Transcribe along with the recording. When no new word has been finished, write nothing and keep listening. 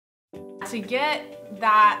To get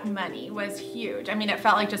that money was huge. I mean, it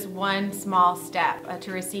felt like just one small step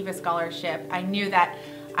to receive a scholarship. I knew that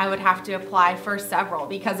I would have to apply for several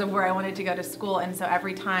because of where I wanted to go to school, and so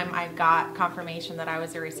every time I got confirmation that I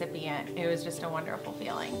was a recipient, it was just a wonderful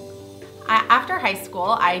feeling. After high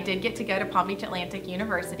school, I did get to go to Palm Beach Atlantic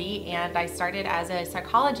University, and I started as a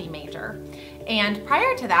psychology major. And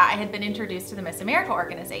prior to that, I had been introduced to the Miss America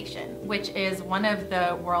organization, which is one of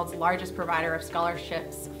the world's largest provider of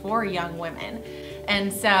scholarships for young women.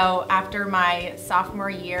 And so after my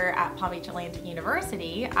sophomore year at Palm Beach Atlantic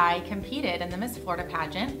University, I competed in the Miss Florida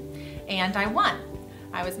pageant, and I won.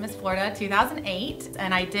 I was Miss Florida 2008,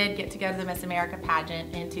 and I did get to go to the Miss America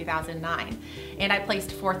pageant in 2009, and I placed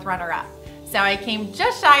 4th runner-up. So I came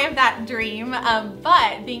just shy of that dream,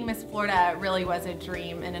 but being Miss Florida really was a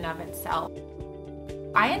dream in and of itself.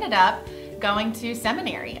 I ended up going to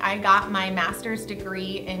seminary. I got my master's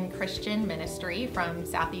degree in Christian ministry from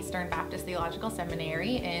Southeastern Baptist Theological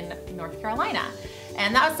Seminary in North Carolina.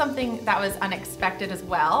 And that was something that was unexpected as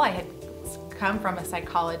well. I had come from a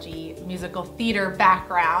psychology, musical theater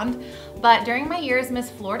background, but during my years Miss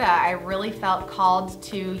Florida, I really felt called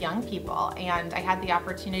to young people, and I had the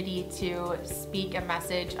opportunity to speak a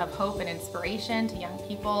message of hope and inspiration to young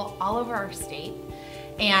people all over our state.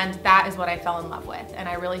 And that is what I fell in love with. And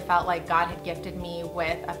I really felt like God had gifted me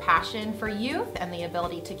with a passion for youth and the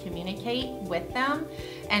ability to communicate with them.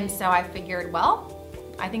 And so I figured, well,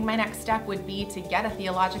 I think my next step would be to get a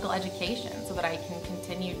theological education so that I can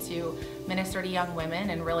continue to minister to young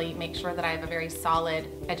women and really make sure that I have a very solid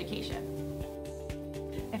education.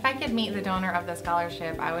 If I could meet the donor of the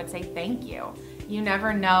scholarship, I would say thank you. You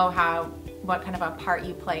never know what kind of a part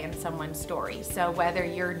you play in someone's story. So whether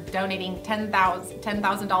you're donating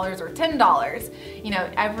 $10,000 or $10, you know,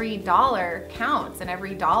 every dollar counts, and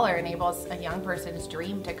every dollar enables a young person's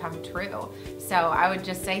dream to come true. So I would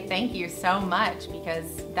just say thank you so much,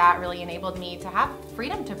 because that really enabled me to have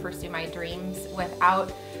freedom to pursue my dreams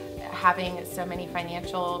without having so many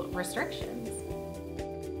financial restrictions.